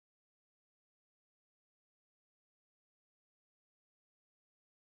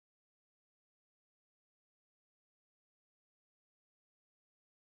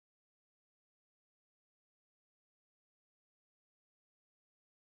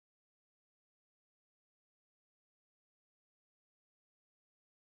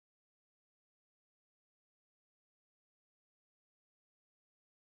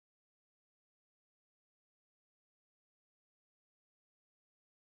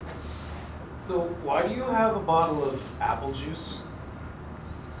So why do you have a bottle of apple juice?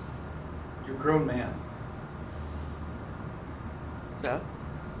 You're a grown man. Yeah.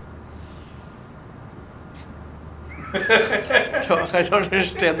 I don't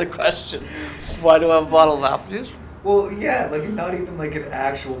understand the question. Why do I have a bottle of apple juice? Well, yeah, like not even like an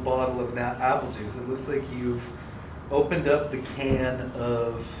actual bottle of apple juice. It looks like you've opened up the can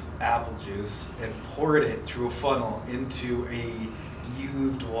of apple juice and poured it through a funnel into a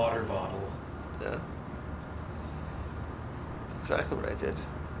used water bottle. Yeah. Exactly what I did.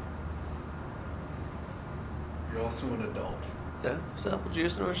 You're also an adult. Yeah, there's apple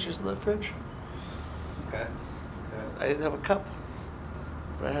juice and orange juice in the fridge. Okay. I didn't have a cup,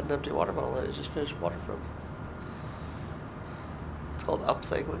 but I had an empty water bottle that I just finished water from. It's called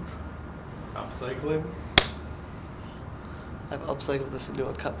upcycling. Upcycling? I've upcycled this into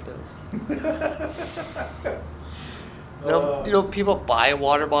a cup now. You know, people buy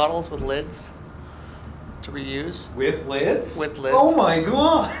water bottles with lids to reuse. With lids? With lids. Oh my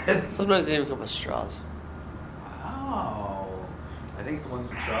god! Sometimes they even come with straws. Wow. I think the ones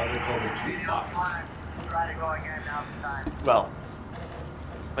with straws are called a juice box. Well,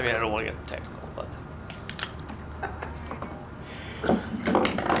 I mean, I don't want to get technical, but...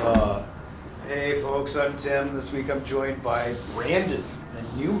 Hey folks, I'm Tim. This week I'm joined by Brandon,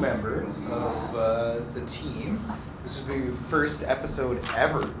 a new member of the team. This will be the first episode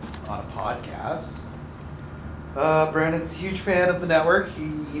ever on a podcast. Brandon's a huge fan of the network. He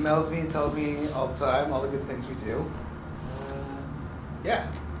emails me and tells me all the time all the good things we do. Yeah.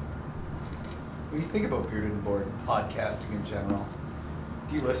 What do you think about Bearded and Bored and podcasting in general?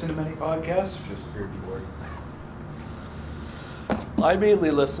 Do you listen to many podcasts or just Bearded and Bored? I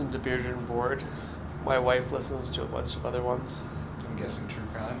mainly listen to Bearded and Bored. My wife listens to a bunch of other ones. I'm guessing true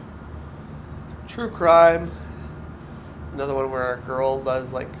crime. True crime. Another one where a girl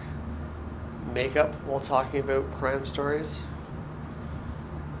does like makeup while talking about crime stories.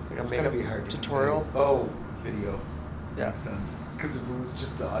 Like It's a gotta makeup be hard to tutorial. convey. Oh, video. Yeah. Makes sense. Because if it was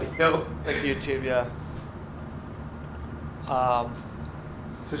just audio. Like YouTube, yeah.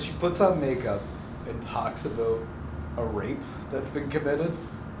 So she puts on makeup and talks about a rape that's been committed.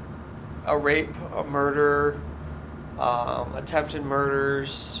 A rape, a murder, attempted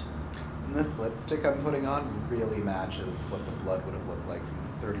murders. And this lipstick I'm putting on really matches what the blood would have looked like from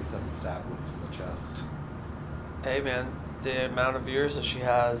the 37 stab wounds in the chest. Hey man, the amount of viewers that she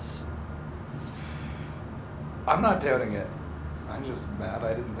has. I'm not doubting it. I'm just mad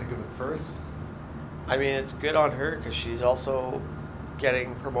I didn't think of it first. I mean, it's good on her because she's also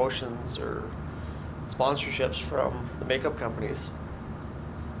getting promotions or sponsorships from the makeup companies.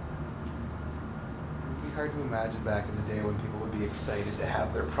 It'd be hard to imagine back in the day when people would be excited to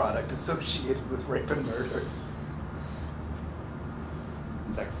have their product associated with rape and murder.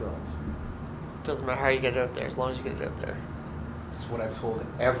 Sex sells. Doesn't matter how you get it out there, as long as you get it out there. That's what I've told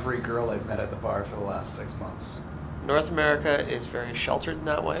every girl I've met at the bar for the last 6 months. North America is very sheltered in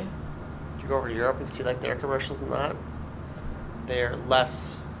that way. If you go over to Europe and see like their commercials and that, they're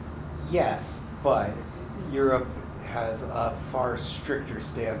less. Yes, but Europe has a far stricter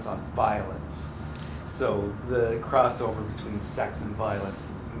stance on violence. So the crossover between sex and violence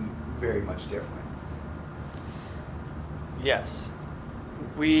is very much different. Yes.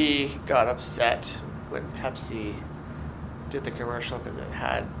 We got upset when Pepsi did the commercial because it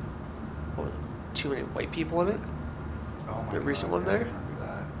had too many white people in it. Oh my The God, recent one I there? remember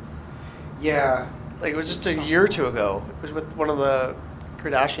that. Yeah. Like it was just a year or two ago. It was with one of the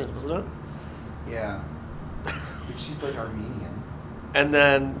Kardashians, wasn't it? Yeah. But she's like Armenian. And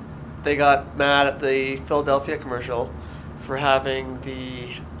then they got mad at the Philadelphia commercial for having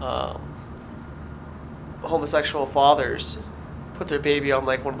the homosexual fathers put their baby on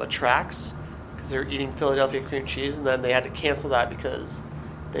like one of the tracks because they were eating Philadelphia cream cheese, and then they had to cancel that because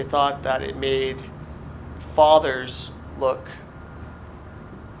they thought that it made fathers look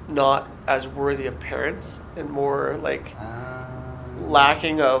not as worthy of parents and more like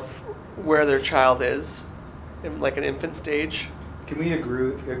lacking of where their child is in like an infant stage. Can we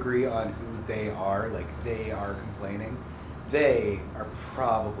agree on who they are? Like, they are complaining. They are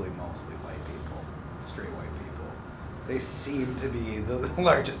probably mostly white people, straight white people. They seem to be the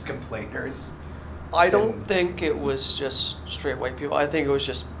largest complainers. I don't think it was just straight white people. I think it was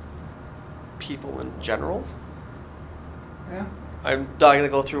just people in general. Yeah. I'm not going to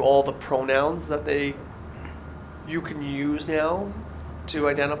go through all the pronouns that you can use now to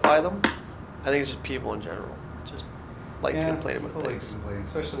identify them. I think it's just people in general. Just like to complain about people things. Like to complain,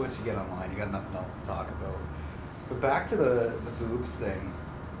 especially once you get online, you got nothing else to talk about. But back to the boobs thing,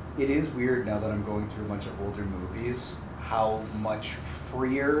 it is weird now that I'm going through a bunch of older movies, how much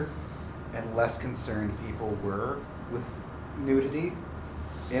freer and less concerned people were with nudity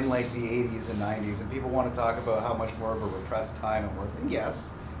in like the 80s and 90s, and people want to talk about how much more of a repressed time it was, and yes,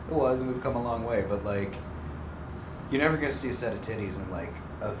 it was, and we've come a long way, but like, you're never going to see a set of titties in like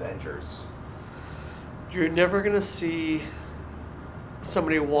Avengers. You're never going to see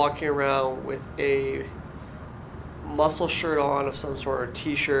somebody walking around with a muscle shirt on of some sort, or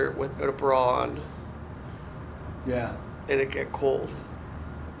t-shirt without a bra on, Yeah. and it get cold.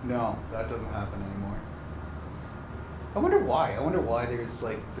 No, that doesn't happen anymore. I wonder why. I wonder why there's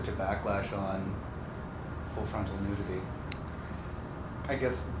like such a backlash on full frontal nudity. I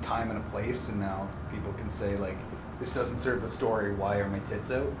guess time and a place, and now people can say like, this doesn't serve the story, why are my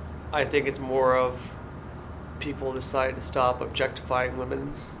tits out? I think it's more of people decide to stop objectifying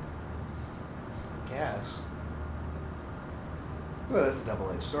women. Yes. Well, that's a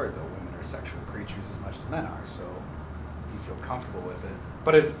double-edged sword, though. Women are sexual creatures as much as men are, so if you feel comfortable with it.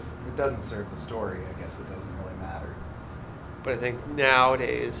 But if it doesn't serve the story, I guess it doesn't really matter. But I think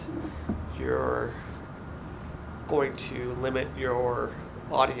nowadays you're going to limit your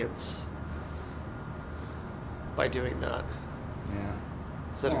audience by doing that. Yeah.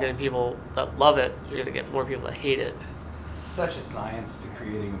 Instead of getting people that love it, you're going to get more people that hate it. It's such a science to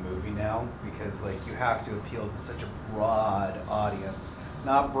creating a movie now, because like you have to appeal to such a broad audience.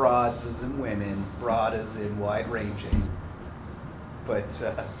 Not broads as in women, broad as in wide-ranging. But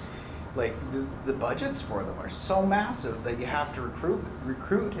like the budgets for them are so massive that you have to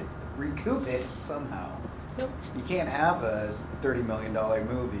recoup it somehow. Yep. You can't have a $30 million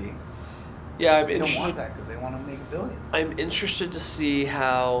movie. Yeah, They don't want that because they want to make $1 billion. I'm interested to see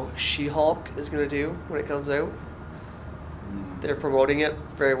how She-Hulk is going to do when it comes out. They're promoting it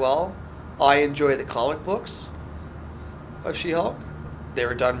very well. I enjoy the comic books of She-Hulk. They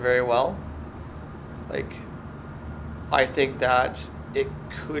were done very well. Like, I think that it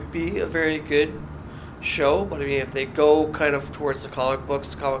could be a very good show, but I mean, if they go kind of towards the comic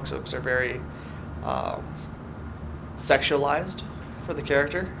books are very sexualized for the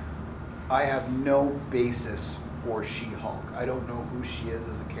character. I have no basis for She-Hulk. I don't know who she is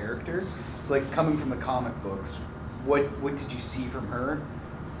as a character. So like coming from the comic books, what did you see from her?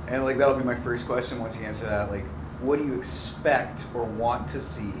 And like that'll be my first question once you answer that. Like, what do you expect or want to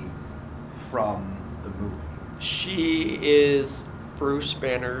see from the movie? She is Bruce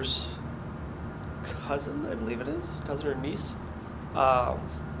Banner's cousin, I believe it is, cousin or niece.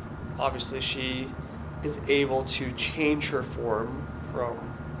 Obviously, she is able to change her form from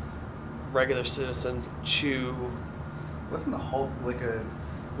regular citizen to. Wasn't the Hulk like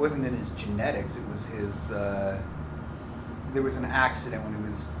wasn't in his genetics? It was his. There was an accident when he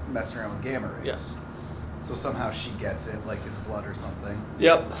was messing around with gamma rays. Yes. So somehow she gets it, like his blood or something.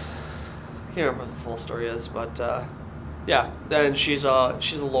 Yep. I can't remember what the full story is, but yeah. Then she's a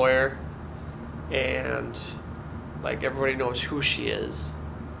lawyer, and like everybody knows who she is,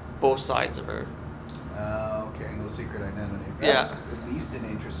 both sides of her. Okay, no secret identity. Yeah. That's at least an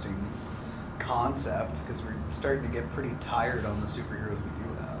interesting concept, because we're starting to get pretty tired on the superheroes we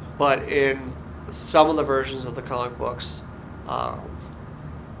do have. But in some of the versions of the comic books,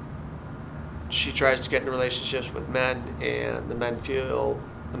 she tries to get into relationships with men, and the men feel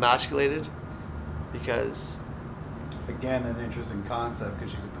emasculated because. Again, an interesting concept,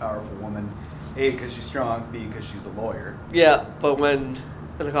 because she's a powerful woman. A, because she's strong. B, because she's a lawyer. Yeah, but in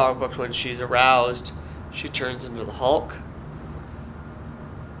the comic books, when she's aroused, she turns into the Hulk.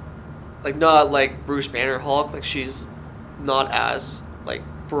 Like, not like Bruce Banner Hulk. Like, she's not as like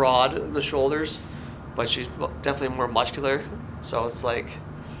broad in the shoulders, but she's definitely more muscular. So it's like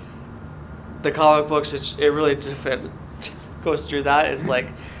the comic books. It really goes through that. It's like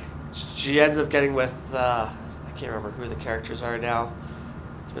she ends up getting with I can't remember who the characters are now.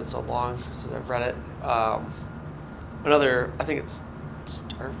 It's been so long since I've read it. Another, I think it's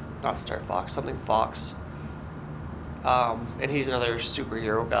not Star Fox, something Fox. And he's another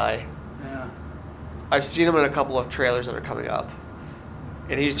superhero guy. Yeah. I've seen him in a couple of trailers that are coming up,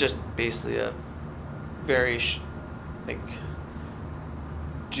 and he's just basically a very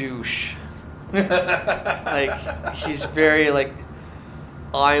douche. Like, he's very like,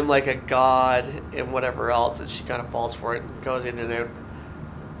 I'm like a god and whatever else, and she kind of falls for it and goes in and out.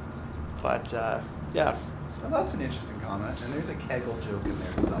 But yeah. Well, that's an interesting comment, and there's a Kegel joke in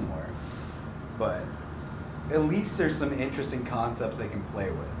there somewhere. But at least there's some interesting concepts they can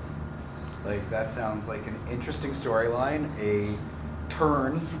play with. Like, that sounds like an interesting storyline, a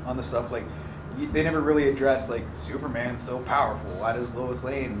turn on the stuff. Like, they never really addressed, like, Superman's so powerful, why does Lois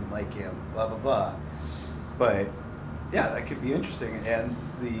Lane like him, blah, blah, blah. But, yeah, that could be interesting. And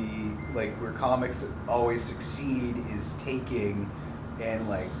where comics always succeed is taking and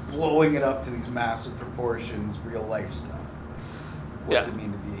like blowing it up to these massive proportions, real life stuff. Like, what's it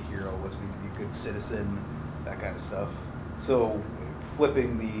mean to be a hero? What's it mean to be a good citizen? That kind of stuff. So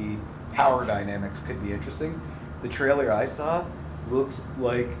flipping the power dynamics could be interesting. The trailer I saw looks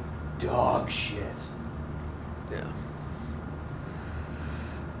like dog shit. Yeah.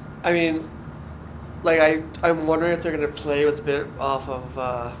 I mean, like I'm wondering if they're gonna play with a bit off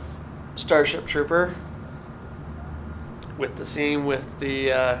of Starship Trooper. With the scene with the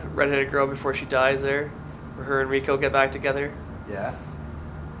redheaded girl before she dies there, where her and Rico get back together. Yeah.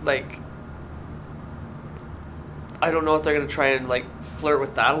 Like, I don't know if they're going to try and, like, flirt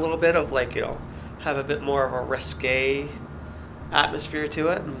with that a little bit of, like, you know, have a bit more of a risque atmosphere to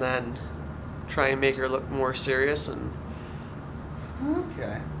it and then try and make her look more serious and...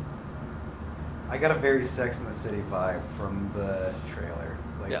 Okay. I got a very Sex and the City vibe from the trailer.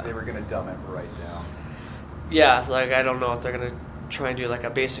 Like, they were going to dumb it right down. Yeah, like, I don't know if they're going to try and do, like, a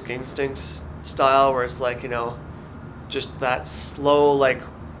Basic Instincts style where it's, like, you know, just that slow, like,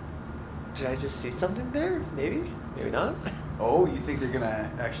 did I just see something there? Maybe? Maybe not? Oh, you think they're going to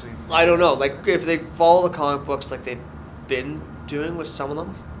actually... I don't know. Like, if they follow the comic books like they've been doing with some of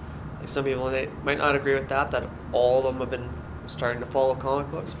them, like, some people they might not agree with that all of them have been starting to follow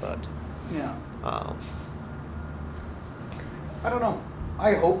comic books, but... Yeah. I don't know.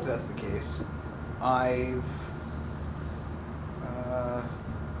 I hope that's the case. I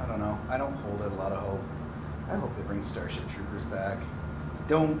don't know. I don't hold it a lot of hope. I hope they bring Starship Troopers back.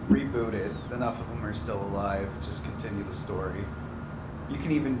 Don't reboot it. Enough of them are still alive. Just continue the story. You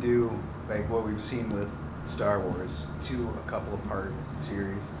can even do like what we've seen with Star Wars, a couple of part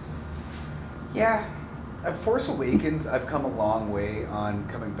series. Yeah. At Force Awakens, I've come a long way on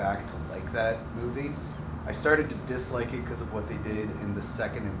coming back to like that movie. I started to dislike it because of what they did in the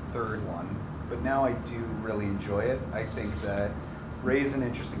second and third one, but now I do really enjoy it. I think that Rey's an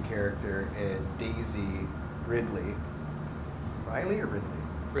interesting character, and Daisy Ridley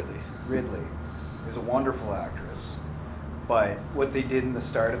is a wonderful actress. But what they did in the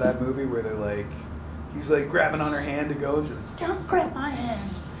start of that movie, where they're like, he's like grabbing on her hand to go, and she's like, "Don't grab my hand."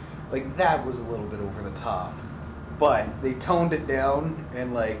 Like, that was a little bit over the top. But they toned it down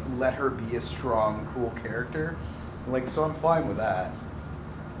and, like, let her be a strong, cool character. Like, so I'm fine with that.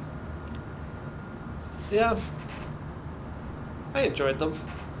 Yeah. I enjoyed them.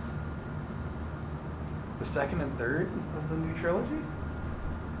 The second and third of the new trilogy?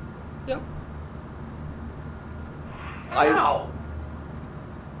 Yep. How?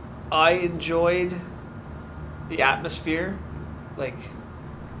 I enjoyed the atmosphere. Like,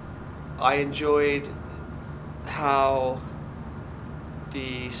 I enjoyed how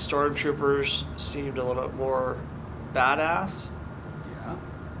the stormtroopers seemed a little bit more badass. Yeah.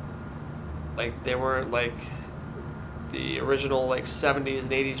 Like, they weren't like the original like 70s and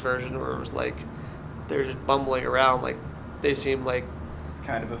 80s version where it was like they're just bumbling around. Like, they seemed like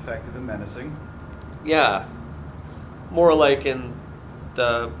kind of effective and menacing. Yeah. More like in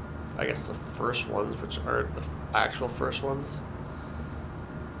the, I guess, the first ones, which are the actual first ones.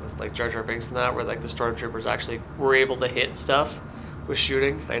 With like Jar Jar Binks and that, where like the stormtroopers actually were able to hit stuff with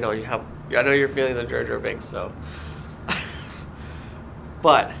shooting. I know your feelings on Jar Jar Binks, so.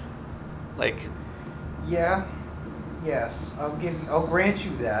 But, like. Yeah. Yes, I'll grant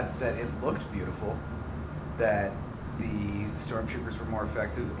you that it looked beautiful, that the stormtroopers were more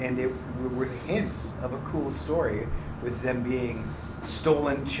effective, and it were hints of a cool story with them being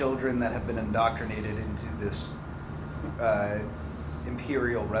stolen children that have been indoctrinated into this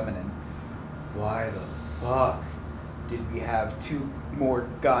Imperial remnant. Why the fuck did we have 2 more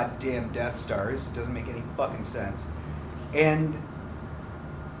goddamn Death Stars? It doesn't make any fucking sense. And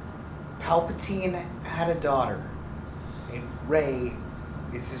Palpatine had a daughter, and Rey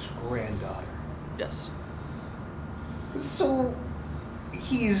is his granddaughter. Yes. So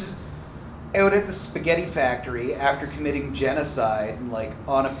he's out at the spaghetti factory after committing genocide, like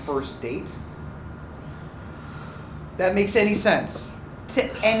on a first date. That makes any sense to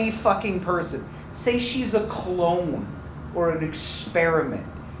any fucking person. Say she's a clone or an experiment,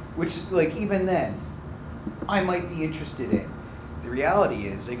 which, like, even then, I might be interested in. The reality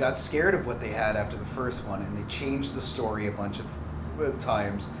is they got scared of what they had after the first one, and they changed the story a bunch of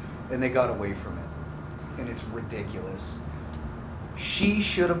times, and they got away from it. And it's ridiculous. She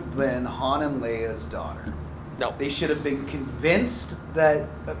should have been Han and Leia's daughter. No. They should have been convinced that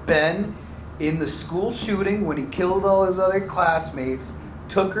Ben, in the school shooting, when he killed all his other classmates,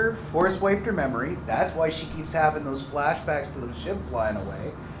 took her, force wiped her memory. That's why she keeps having those flashbacks to the ship flying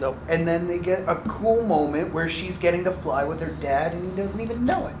away. Nope. And then they get a cool moment where she's getting to fly with her dad and he doesn't even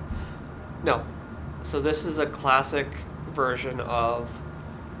know it. No. So this is a classic version of,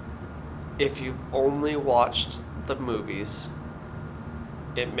 if you've only watched the movies,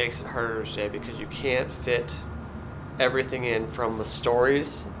 it makes it harder to understand because you can't fit everything in from the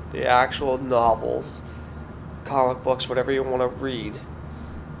stories, the actual novels, comic books, whatever you want to read.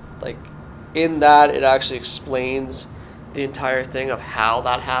 Like, in that, it actually explains the entire thing of how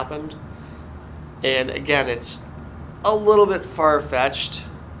that happened. And again, it's a little bit far-fetched,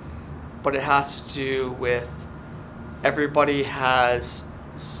 but it has to do with everybody has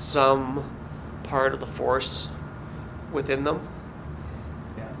some part of the Force within them.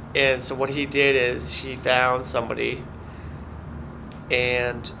 Yeah. And so what he did is he found somebody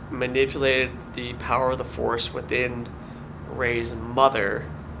and manipulated the power of the Force within Rey's mother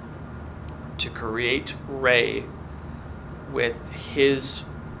to create Rey with his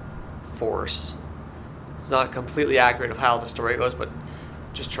Force. It's not completely accurate of how the story goes, but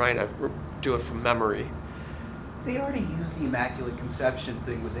just trying to do it from memory. They already used the Immaculate Conception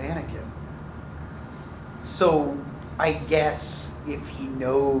thing with Anakin. So, I guess if he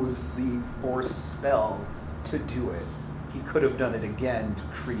knows the Force spell to do it, he could have done it again to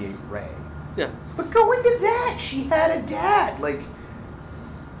create Rey. Yeah. But go into that! She had a dad! Like,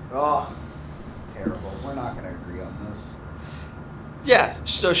 oh, it's terrible. We're not going to agree on this. Yeah,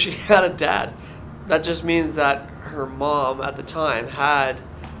 so she had a dad. That just means that her mom at the time had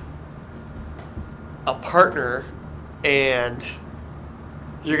a partner, and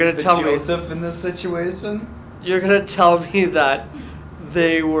you're going to tell me Joseph in this situation? you're going to tell me that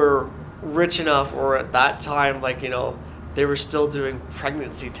they were rich enough, or at that time, like, you know, they were still doing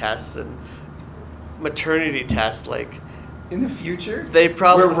pregnancy tests and maternity tests, like, In the future? they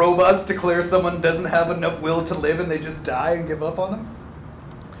probably Where robots declare someone doesn't have enough will to live and they just die and give up on them?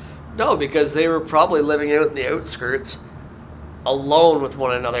 No, because they were probably living out in the outskirts, alone with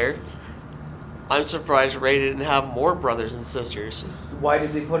one another. I'm surprised Rey didn't have more brothers and sisters. Why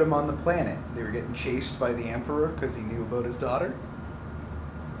did they put him on the planet? They were getting chased by the Emperor because he knew about his daughter?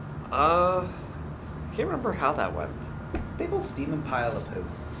 I can't remember how that went. It's a big old steaming pile of poo.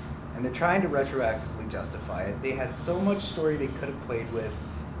 And they're trying to retroactively justify it. They had so much story they could have played with,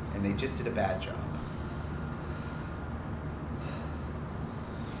 and they just did a bad job.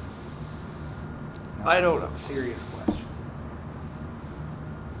 Now, I don't know. Serious question.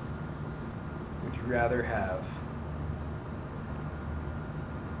 Would you rather have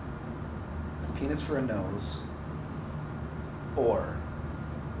a penis for a nose or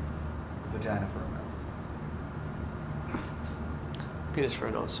a vagina for a mouth? Penis for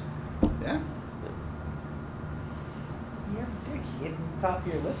a nose. Yeah? You have a dick hidden the top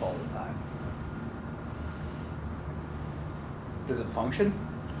of your lip all the time. Does it function?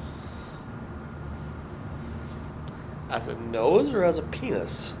 As a nose or as a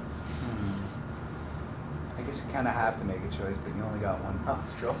penis? I guess you kind of have to make a choice, but you only got one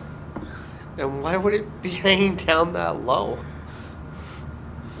nostril. And why would it be hanging down that low?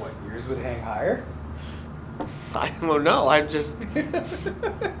 What, yours would hang higher? I don't know.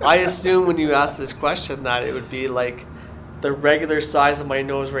 I assume when you ask this question that it would be like the regular size of my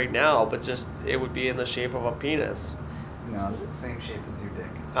nose right now, but just it would be in the shape of a penis. No, it's the same shape as your dick.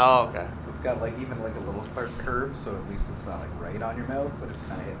 Oh, okay. So it's got like even like a little curve, so at least it's not like right on your mouth, but it's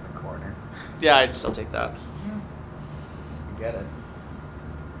kind of hitting the corner. Yeah, I'd still take that. You get it.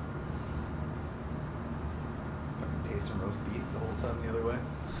 Fucking tasting roast beef the whole time the other way.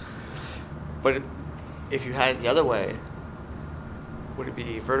 But if you had it the other way, would it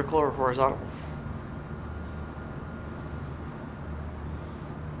be vertical or horizontal?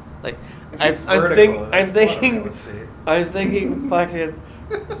 Like, I'm thinking fucking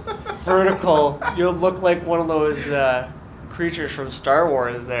vertical. You'll look like one of those creatures from Star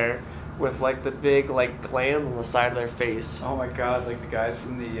Wars there, with like the big like glands on the side of their face. Oh my god, like the guys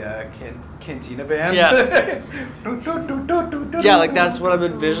from the Cantina band? Yeah. Yeah, like that's what I'm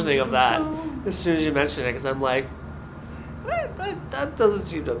envisioning of that. As soon as you mention it, because I'm like, that doesn't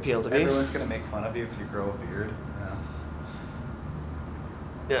seem to appeal to me. Everyone's gonna make fun of you if you grow a beard.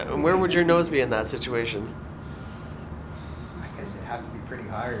 Yeah, and where would your nose be in that situation? I guess it'd have to be pretty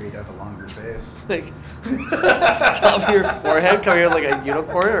high or you'd have a longer face. Like, top of your forehead, coming out like a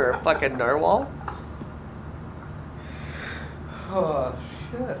unicorn or a fucking narwhal? Oh,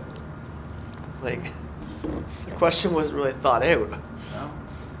 shit. Like, the question wasn't really thought out. No?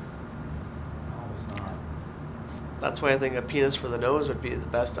 No, it's not. That's why I think a penis for the nose would be the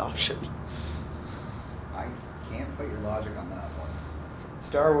best option. I can't fight your logic on that one.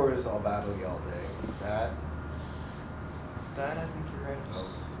 Star Wars, I'll battle you all day. That I think you're right about.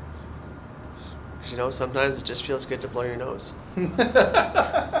 Because, you know, sometimes it just feels good to blow your nose.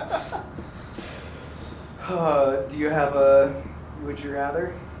 Do you have a would you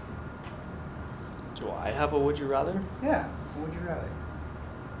rather? Do I have a would you rather? Yeah, would you rather?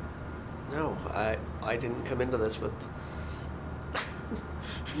 No, I didn't come into this with.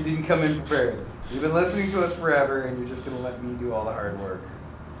 You didn't come in prepared. You've been listening to us forever, and you're just going to let me do all the hard work.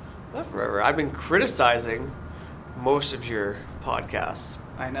 Not forever. I've been criticizing most of your podcasts.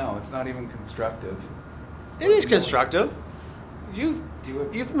 I know, it's not even constructive. It is constructive. You've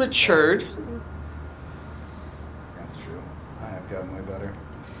matured. That's true. I have gotten way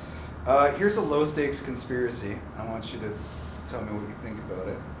better. Here's a low-stakes conspiracy. I want you to tell me what you think about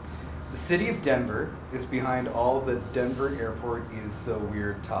it. The city of Denver is behind all the Denver airport is so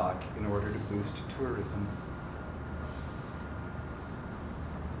weird talk in order to boost tourism.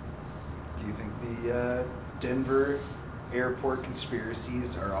 Do you think the Denver airport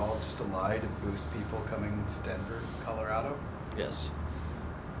conspiracies are all just a lie to boost people coming to Denver, Colorado? Yes.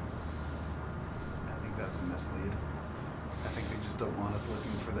 I think that's a mislead. I think they just don't want us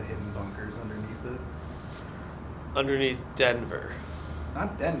looking for the hidden bunkers underneath it. Underneath Denver.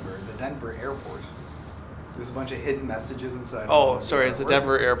 Not Denver, the Denver airport. There's a bunch of hidden messages inside. Oh, sorry, is the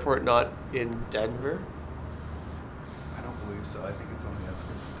Denver airport not in Denver? I don't believe so. I think it's on the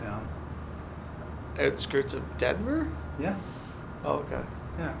outskirts of town. Outskirts of Denver? Yeah. Oh, okay.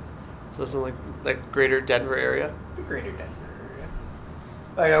 Yeah. So it's in like greater Denver area? The greater Denver area.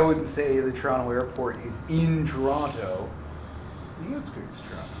 Like, I wouldn't say the Toronto airport is in Toronto. It's the outskirts of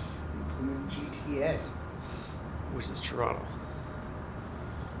Toronto. It's in the GTA. Which is Toronto.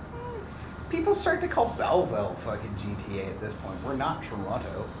 People start to call Belleville fucking GTA at this point. We're not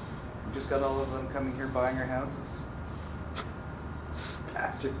Toronto. We just got all of them coming here buying our houses.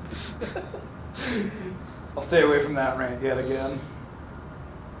 Bastards. I'll stay away from that rant yet again.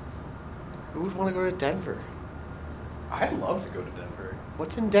 Who would want to go to Denver? I'd love to go to Denver.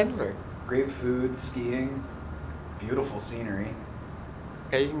 What's in Denver? Great food, skiing, beautiful scenery.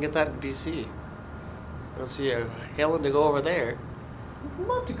 Okay, you can get that in BC. I don't see you hailing to go over there. I'd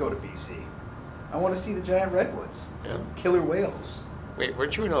love to go to BC. I want to see the giant redwoods. Yeah. Killer whales. Wait,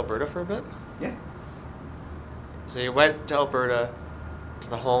 weren't you in Alberta for a bit? Yeah. So you went to Alberta, to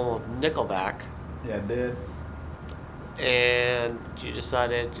the home of Nickelback, Yeah, I did. and you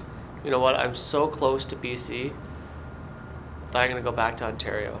decided, you know what, I'm so close to BC that I'm going to go back to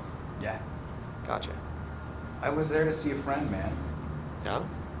Ontario. Yeah. Gotcha. I was there to see a friend, man. Yeah?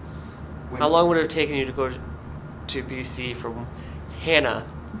 When- How long would it have taken you to go to BC from Hannah,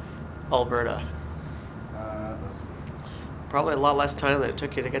 Alberta? Let's see. Probably a lot less time than it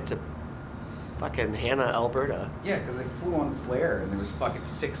took you to get to fucking Hannah, Alberta. Yeah, because I flew on Flair and there was fucking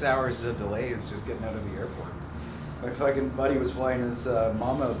 6 hours of delays just getting out of the airport. My fucking buddy was flying his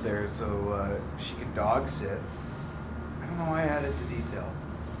mom out there so she could dog sit. I don't know why I added the detail.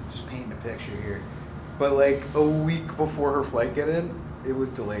 Just painting a picture here. But like a week before her flight get in, it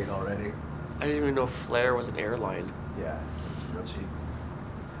was delayed already. I didn't even know Flair was an airline. Yeah, it's real cheap.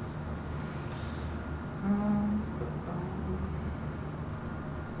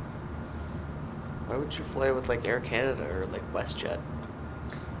 Why would you fly with like Air Canada or like WestJet?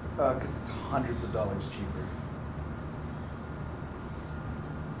 Because it's hundreds of dollars cheaper.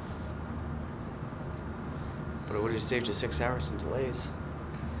 But it would have saved you 6 hours in delays.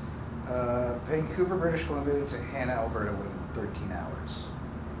 Vancouver, British Columbia to Hannah, Alberta would have been 13 hours.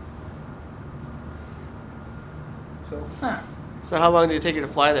 So, So how long did it take you to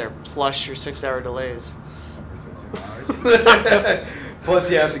fly there, plus your 6 hour delays? over 16 hours.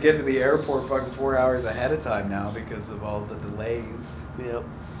 Plus, you have to get to the airport fucking 4 hours ahead of time now because of all the delays. Yep.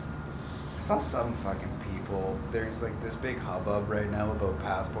 I saw some fucking people. There's like this big hubbub right now about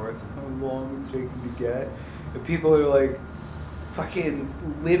passports and how long it's taking to get. And people are like fucking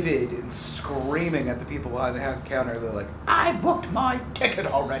livid and screaming at the people behind the counter. They're like, I booked my ticket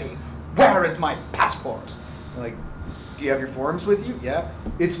already. Where is my passport? They're like, do you have your forms with you? Yeah.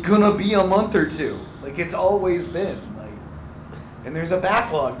 It's gonna be a month or two. Like it's always been. Like, and there's a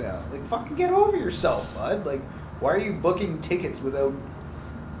backlog now. Like, fucking get over yourself, bud. Like, why are you booking tickets without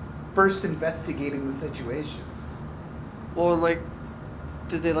first investigating the situation? Well, and like,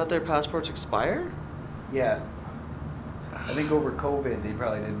 did they let their passports expire? Yeah. I think over COVID, they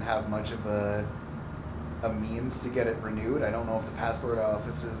probably didn't have much of a means to get it renewed. I don't know if the passport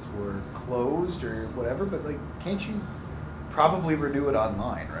offices were closed or whatever, but like, can't you probably renew it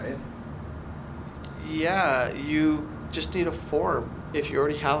online, right? Yeah, you just need a form if you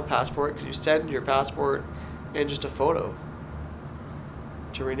already have a passport, because you send your passport and just a photo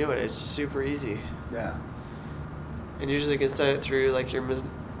to renew it. It's super easy. Yeah. And usually you can send it through like your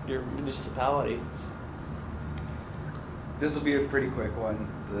municipality. This will be a pretty quick one.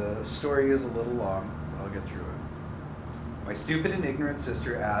 The story is a little long, but I'll I'll get through it. My stupid and ignorant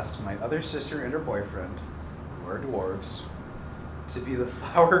sister asked my other sister and her boyfriend, who are dwarves, to be the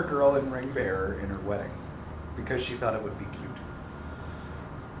flower girl and ring bearer in her wedding because she thought it would be cute.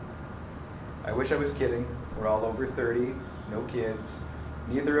 I wish I was kidding. We're all over 30, no kids.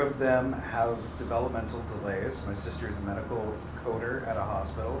 Neither of them have developmental delays. My sister is a medical coder at a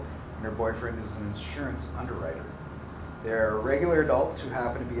hospital, and her boyfriend is an insurance underwriter. They are regular adults who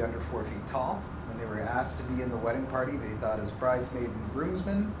happen to be under 4 feet tall. When they were asked to be in the wedding party, they thought as bridesmaid and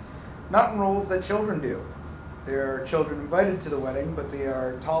groomsmen, not in roles that children do. There are children invited to the wedding, but they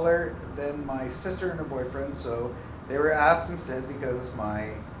are taller than my sister and her boyfriend, so they were asked instead because my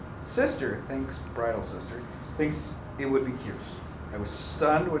bridal sister, thinks it would be cute. I was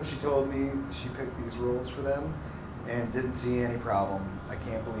stunned when she told me she picked these roles for them and didn't see any problem. I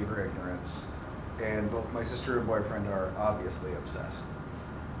can't believe her ignorance. And both my sister and boyfriend are obviously upset.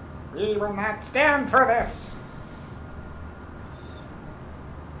 We will not stand for this.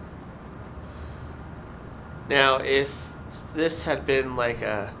 Now, if this had been like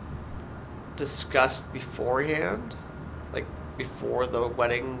discussed beforehand, like before the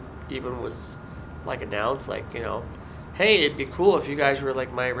wedding even was like announced, like, you know, hey, it'd be cool if you guys were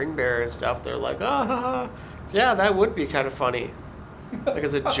like my ring bearer and stuff. They're like, oh, yeah, that would be kind of funny, like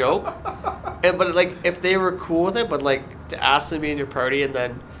as a joke. But like if they were cool with it, but like to ask them to be in your party and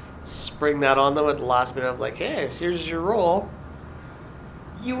then spring that on them at the last minute of like, hey, here's your role.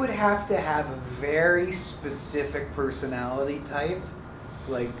 You would have to have a very specific personality type,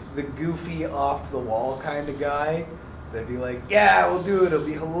 like the goofy off the wall kind of guy. They'd be like, yeah, we'll do it. It'll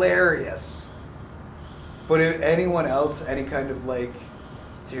be hilarious. But if anyone else, any kind of like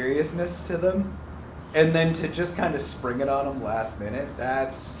seriousness to them, and then to just kind of spring it on them last minute,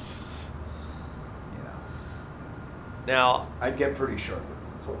 that's, you know. Now, I'd get pretty short with them.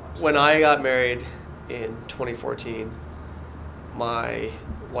 That's all I'm saying. When I got married in 2014, my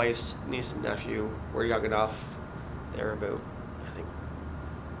wife's niece and nephew were young enough. They were about, I think,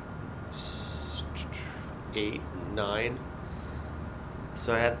 8 and 9.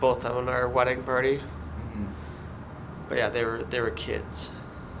 So I had both of them in our wedding party. Mm-hmm. But yeah, they were kids.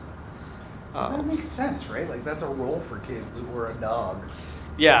 That makes sense, right? Like that's a role for kids or a dog.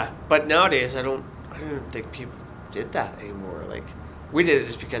 Yeah, but nowadays I don't think people did that anymore. Like we did it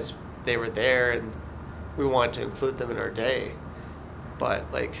just because they were there and we wanted to include them in our day. But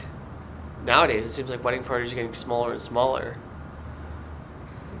like nowadays it seems like wedding parties are getting smaller and smaller.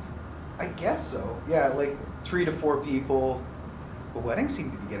 I guess so. Yeah, like 3 to 4 people. But weddings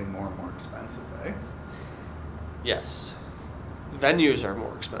seem to be getting more and more expensive, eh? Yes. Venues are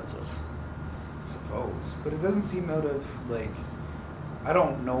more expensive. I suppose. But it doesn't seem out of, like, I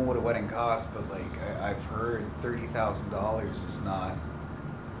don't know what a wedding costs, but, like, I've heard $30,000 is not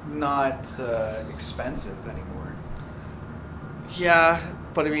expensive anymore. Yeah,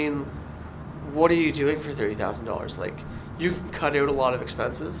 but I mean, what are you doing for $30,000? Like, you can cut out a lot of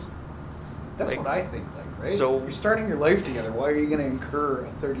expenses. That's like, what I think, like, right? So you're starting your life together. Why are you going to incur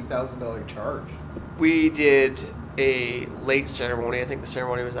a $30,000 charge? We did a late ceremony. I think the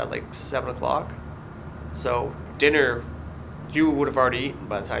ceremony was at like 7 o'clock. So dinner, you would have already eaten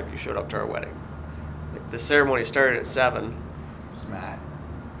by the time you showed up to our wedding. Like the ceremony started at 7. Just mad.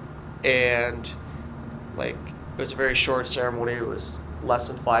 And like it was a very short ceremony. It was less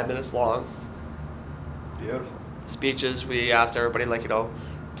than 5 minutes long. Beautiful. Speeches, we asked everybody, like, you know,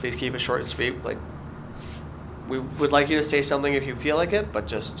 please keep it short and sweet. Like, we would like you to say something if you feel like it, but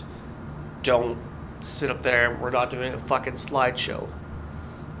just don't sit up there. We're not doing a fucking slideshow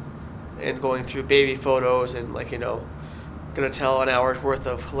and going through baby photos and, like, you know, gonna tell an hour's worth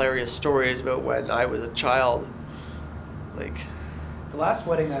of hilarious stories about when I was a child. Like, the last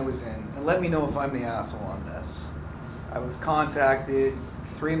wedding I was in, and let me know if I'm the asshole on this, I was contacted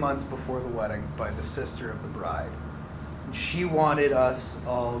 3 months before the wedding by the sister of the bride. And she wanted us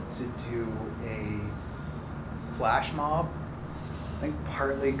all to do a flash mob. I think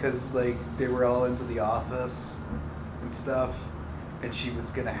partly because like they were all into The Office and stuff, and she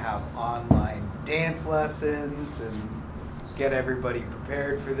was gonna have online dance lessons and get everybody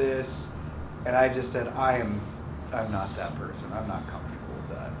prepared for this. And I just said, I'm not that person. I'm not comfortable with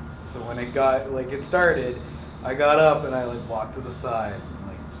that. So when it started, I got up and I like walked to the side and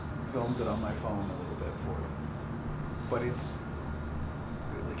like filmed it on my phone a little bit for them. But it's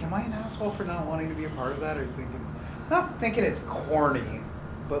like, am I an asshole for not wanting to be a part of that, or not thinking it's corny,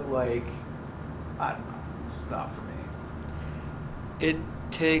 but like, I don't know, it's not for me. it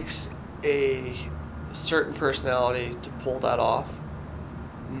takes a certain personality to pull that off.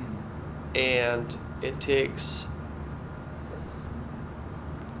 And it takes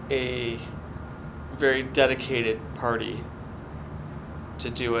a very dedicated party to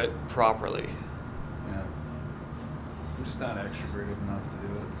do it properly. Yeah. I'm just not extroverted enough to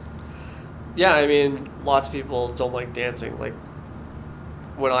do it. Yeah, I mean, lots of people don't like dancing. Like,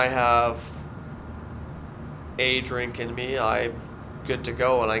 when I have a drink in me, I'm good to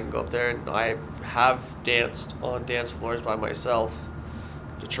go, and I can go up there, and I have danced on dance floors by myself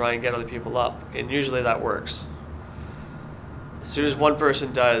to try and get other people up, and usually that works. As soon as one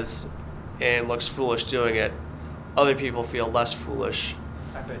person does and looks foolish doing it, other people feel less foolish.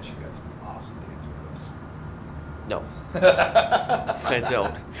 I bet you got some awesome dance moves. No. I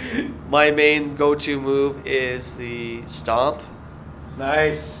don't. My main go-to move is the stomp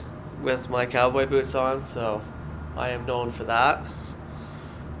Nice. with my cowboy boots on, so I am known for that.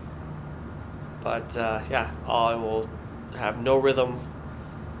 But yeah, I will have no rhythm.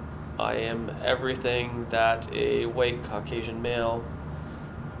 I am everything that a white Caucasian male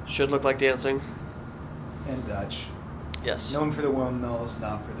should look like dancing. And Dutch. Yes. Known for the windmills,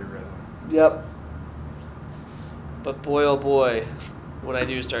 not for the rhythm. Yep. But boy, oh boy, when I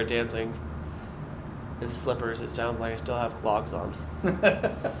do start dancing in slippers, it sounds like I still have clogs on.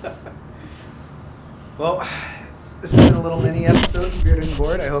 Well, this has been a little mini episode of Bearded and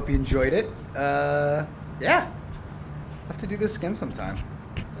Bored. I hope you enjoyed it. Yeah. I'll have to do this again sometime.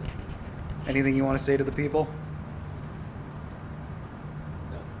 Anything you want to say to the people?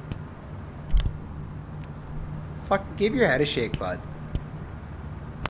 No. Fuck, give your head a shake, bud.